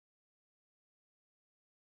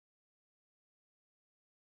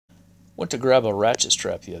Went to grab a ratchet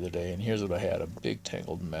strap the other day, and here's what I had: a big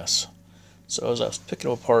tangled mess. So as I was picking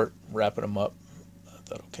them apart, wrapping them up, I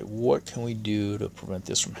thought, okay, what can we do to prevent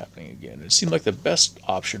this from happening again? And it seemed like the best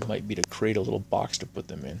option might be to create a little box to put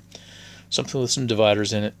them in. Something with some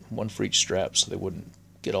dividers in it, one for each strap, so they wouldn't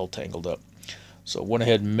get all tangled up. So I went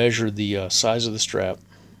ahead and measured the size of the strap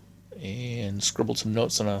and scribbled some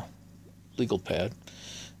notes on a legal pad,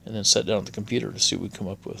 and then sat down at the computer to see what we'd come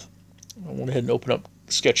up with. I went ahead and opened up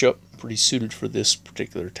SketchUp, pretty suited for this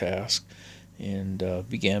particular task, and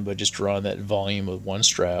began by just drawing that volume of one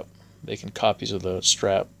strap, making copies of the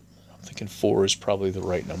strap. I'm thinking 4 is probably the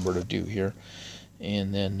right number to do here,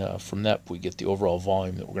 and then from that we get the overall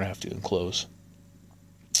volume that we're going to have to enclose.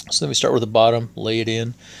 So then we start with the bottom, lay it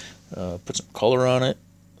in, put some color on it,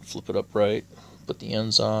 flip it upright, put the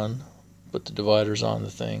ends on, put the dividers on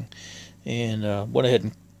the thing, and went ahead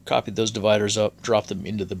and copied those dividers up, dropped them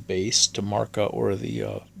into the base to mark out where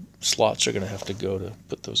the slots are going to have to go to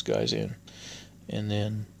put those guys in, and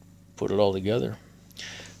then put it all together.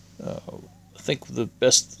 I think the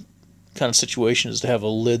best kind of situation is to have a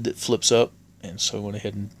lid that flips up, and so I went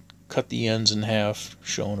ahead and cut the ends in half,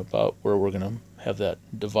 showing about where we're going to have that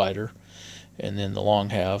divider, and then the long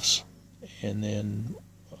halves, and then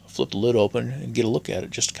flip the lid open and get a look at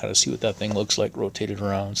it, just to kind of see what that thing looks like, rotate it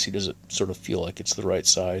around, see does it sort of feel like it's the right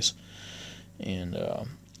size. And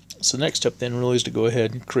so the next step then really is to go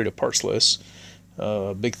ahead and create a parts list.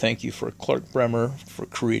 Big thank you for Clark Bremer for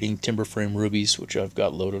creating timber frame rubies, which I've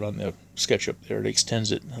got loaded on the SketchUp there. It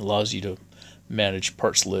extends it and allows you to manage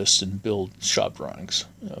parts lists and build shop drawings.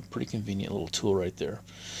 Pretty convenient little tool right there.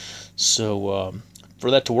 So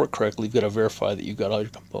for that to work correctly, you've got to verify that you've got all your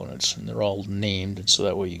components and they're all named, and so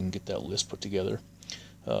that way you can get that list put together.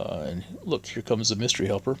 And look, here comes the mystery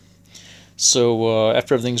helper. So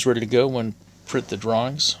after everything's ready to go, when print the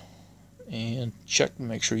drawings and check and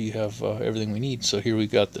make sure you have everything we need. So here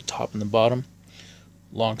we've got the top and the bottom,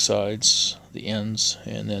 long sides, the ends,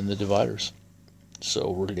 and then the dividers. So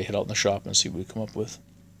we're ready to head out in the shop and see what we come up with.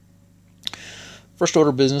 First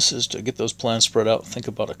order of business is to get those plans spread out. Think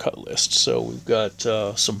about a cut list. So we've got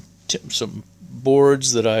some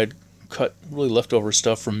boards that I'd cut, really leftover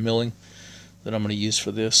stuff from milling, that I'm going to use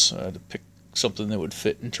for this. I had to pick something that would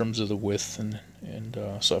fit in terms of the width, and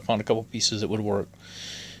so I found a couple pieces that would work,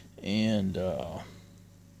 and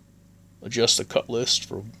adjust the cut list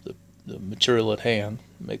for the material at hand.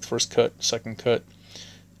 Make the first cut, second cut.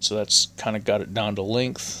 So that's kind of got it down to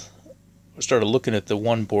length. I started looking at the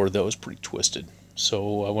one board that was pretty twisted,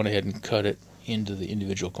 so I went ahead and cut it into the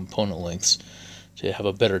individual component lengths to have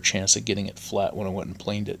a better chance of getting it flat when I went and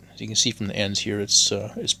planed it. As you can see from the ends here,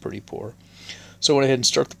 it's pretty poor. So I went ahead and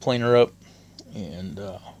start the planer up and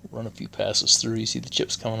run a few passes through. You see the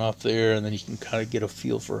chips coming off there, and then you can kind of get a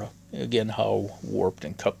feel for, again, how warped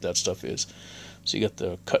and cupped that stuff is. So you got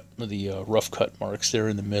the rough cut marks there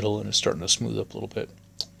in the middle, and it's starting to smooth up a little bit.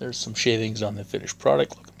 There's some shavings on the finished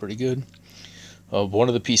product, looking pretty good. One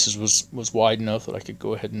of the pieces was wide enough that I could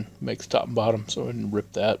go ahead and make the top and bottom, so I didn't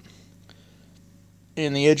rip that.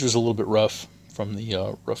 And the edge was a little bit rough from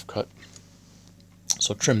the rough cut,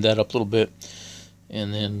 so trimmed that up a little bit,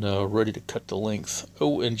 and then ready to cut the length.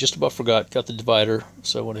 Oh, and just about forgot, got the divider,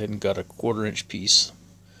 so I went ahead and got a 1/4-inch piece.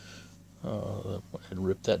 Went ahead and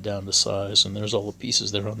ripped that down to size, and there's all the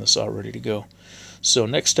pieces there on the saw ready to go. So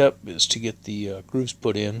next step is to get the grooves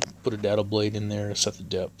put in, put a dado blade in there, set the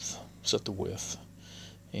depth, set the width,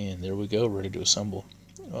 and there we go, ready to assemble.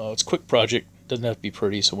 It's a quick project, doesn't have to be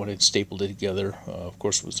pretty, so I went ahead and stapled it together, of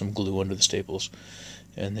course with some glue under the staples,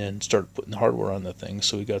 and then started putting the hardware on the thing.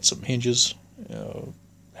 So we got some hinges,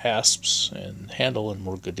 hasps, and handle, and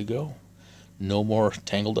we're good to go. No more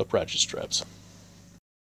tangled up ratchet straps.